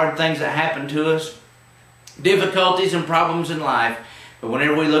 and there's hard things that happen to us, difficulties and problems in life. But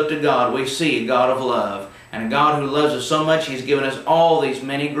whenever we look to God, we see a God of love. And a God who loves us so much, He's given us all these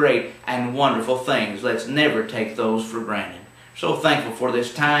many great and wonderful things. Let's never take those for granted. So thankful for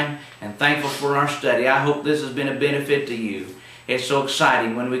this time and thankful for our study. I hope this has been a benefit to you. It's so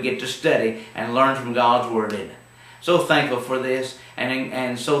exciting when we get to study and learn from God's Word, isn't it? So thankful for this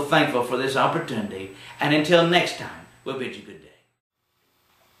and so thankful for this opportunity. And until next time, we'll bid you good day.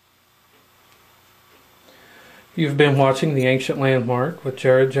 You've been watching The Ancient Landmark with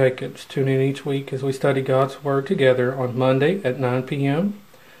Jarrod Jacobs. Tune in each week as we study God's Word together on Monday at 9 p.m.,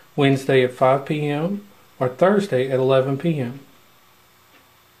 Wednesday at 5 p.m., or Thursday at 11 p.m.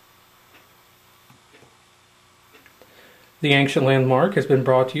 The Ancient Landmark has been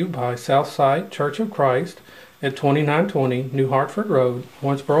brought to you by Southside Church of Christ at 2920 New Hartford Road,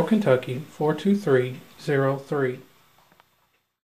 Owensboro, Kentucky 42303.